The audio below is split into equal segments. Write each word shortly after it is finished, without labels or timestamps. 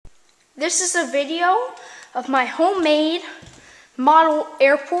This is a video of my homemade model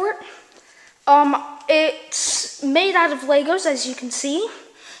airport. It's made out of Legos, as you can see.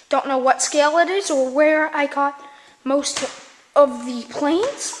 Don't know what scale it is or where I got most of the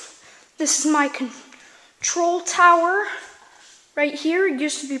planes. This is my control tower right here. It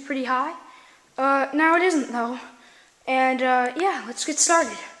used to be pretty high. Now it isn't though. And yeah, let's get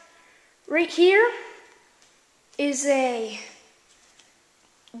started. Right here is a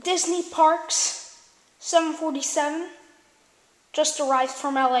Disney Parks 747, just arrived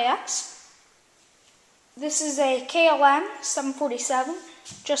from LAX. This is a KLM 747,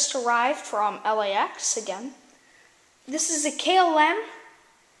 just arrived from LAX again. This is a KLM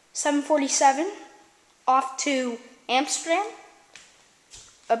 747 off to Amsterdam.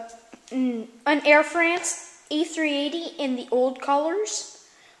 An Air France A380 in the old colors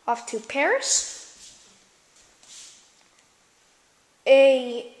off to Paris.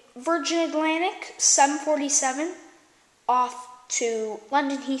 A Virgin Atlantic 747 off to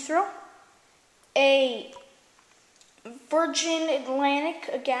London Heathrow. A Virgin Atlantic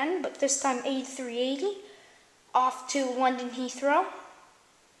again, but this time A380 off to London Heathrow.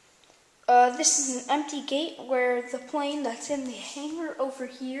 This is an empty gate where the plane that's in the hangar over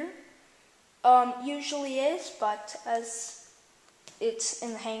here usually is, but as it's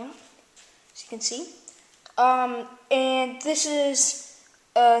in the hangar, as you can see. And this is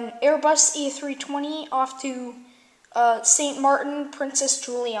an Airbus A320 off to St. Martin, Princess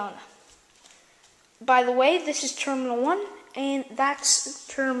Juliana. By the way, this is Terminal 1, and that's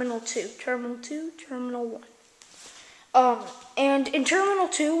Terminal 2. Terminal 2, Terminal 1. And in Terminal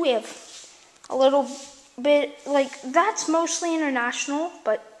 2, we have a little bit, that's mostly international,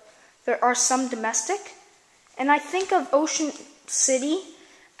 but there are some domestic. And I think of Ocean City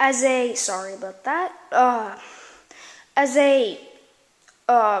as a, sorry about that, as a,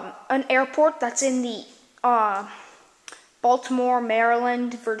 an airport that's in the, Baltimore,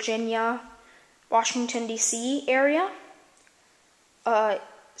 Maryland, Virginia, Washington, D.C. area.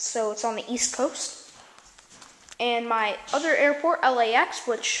 So it's on the East Coast. And my other airport, LAX,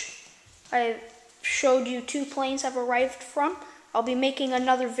 which I showed you 2 planes have arrived from. I'll be making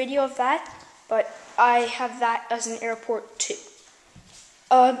another video of that, but I have that as an airport too.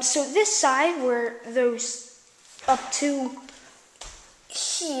 So this side, where those up to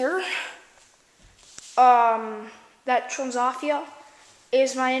here, that Transavia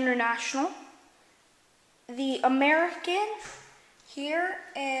is my international. The American here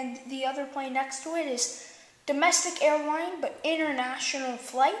and the other plane next to it is domestic airline, but international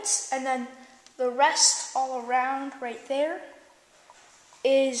flights. And then the rest all around right there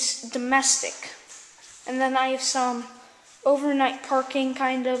is domestic. And then I have some overnight parking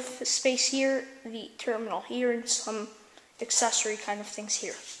kind of space here, the terminal here, and some accessory kind of things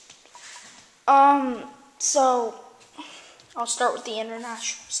here. So I'll start with the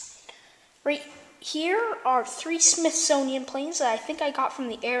international side. Right here are 3 Smithsonian planes that I think I got from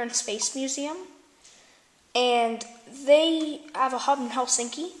the Air and Space Museum. And they have a hub in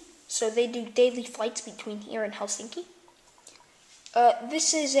Helsinki, so they do daily flights between here and Helsinki.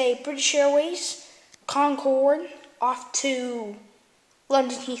 This is a British Airways Concorde off to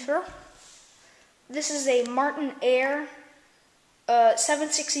London Heathrow. This is a Martin Air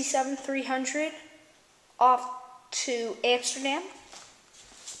 767-300 off to Amsterdam.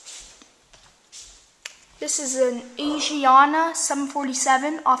 This is an Asiana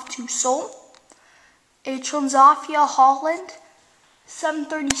 747 off to Seoul. A Transavia Holland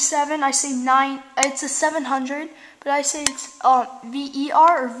 737, I say 9, it's a 700, but I say it's VER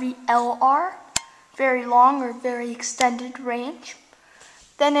or VLR, very long or very extended range.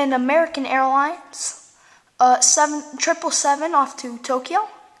 Then an American Airlines 777 off to Tokyo,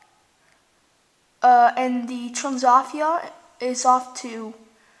 and the Transavia is off to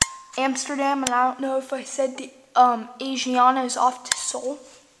Amsterdam, and I don't know if I said the Asiana is off to Seoul.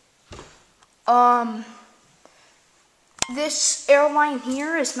 This airline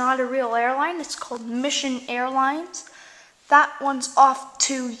here is not a real airline. It's called Mission Airlines. That one's off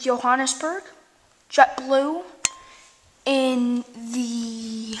to Johannesburg. JetBlue in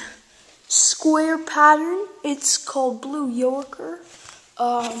the square pattern. It's called Blue Yorker.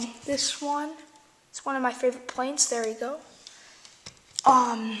 This one, it's one of my favorite planes. There you go.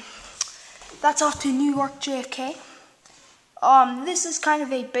 That's off to New York JFK. This is kind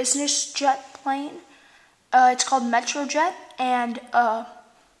of a business jet plane. It's called Metrojet, and I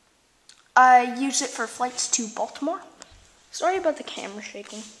use it for flights to Baltimore. Sorry about the camera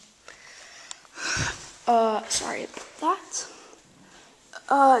shaking. Sorry about that.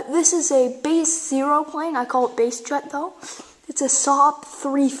 This is a Base Zero plane. I call it Base Jet though. It's a Saab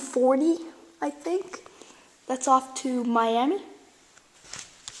 340, I think. That's off to Miami.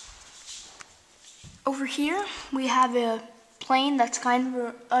 Over here, we have a plane that's kind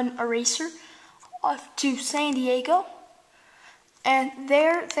of an eraser off to San Diego. And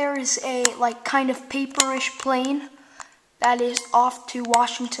there is a like kind of paperish plane that is off to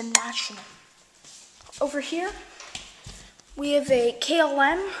Washington National. Over here, we have a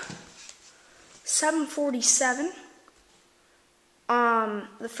KLM 747.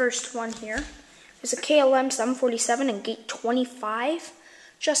 The first one here. There's a KLM 747 in gate 25.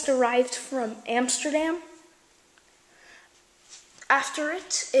 Just arrived from Amsterdam. After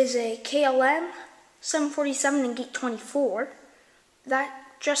it is a KLM 747 in gate 24. That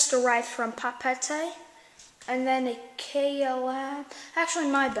just arrived from Papeete. And then a KLM, actually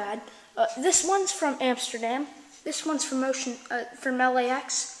my bad. This one's from Amsterdam. This one's from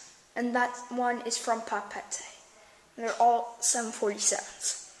LAX. And that one is from Papeete. And they're all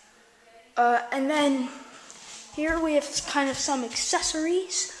 747s. And then here we have kind of some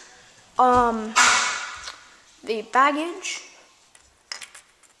accessories. The baggage,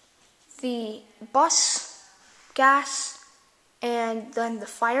 the bus, gas, and then the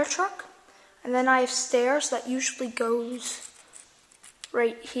fire truck. And then I have stairs that usually goes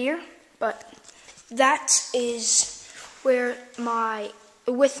right here. But that is where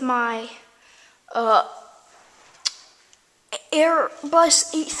with my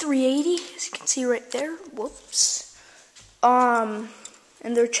Airbus A380, as you can see right there. Whoops. And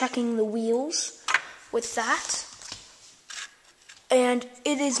they're checking the wheels with that. And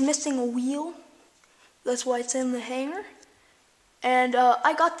it is missing a wheel. That's why it's in the hangar. And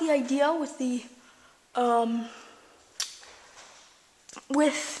I got the idea with the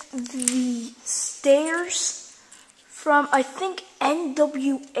stairs from, I think,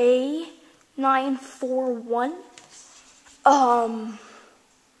 NWA 941.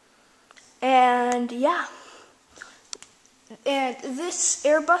 And yeah. And this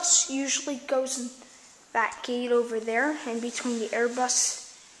Airbus usually goes in that gate over there, in between the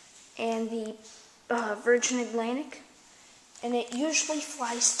Airbus and the Virgin Atlantic. And it usually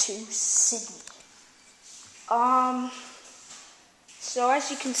flies to Sydney. So as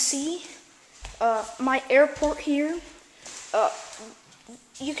you can see, my airport here,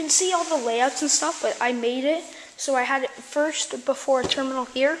 you can see all the layouts and stuff, but I made it. So I had it first before a terminal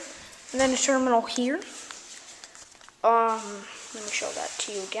here, and then a terminal here. Let me show that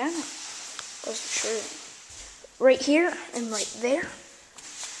to you again. Wasn't sure. Right here and right there.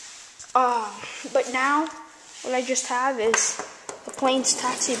 But now, what I just have is the plane's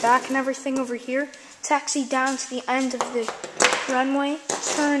taxi back and everything over here. Taxi down to the end of the runway,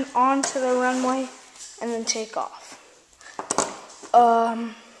 turn onto the runway, and then take off.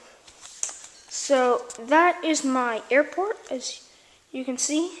 So that is my airport, as you can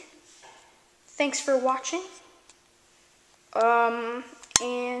see. Thanks for watching.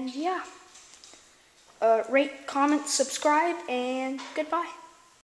 And yeah. Rate, comment, subscribe, and goodbye.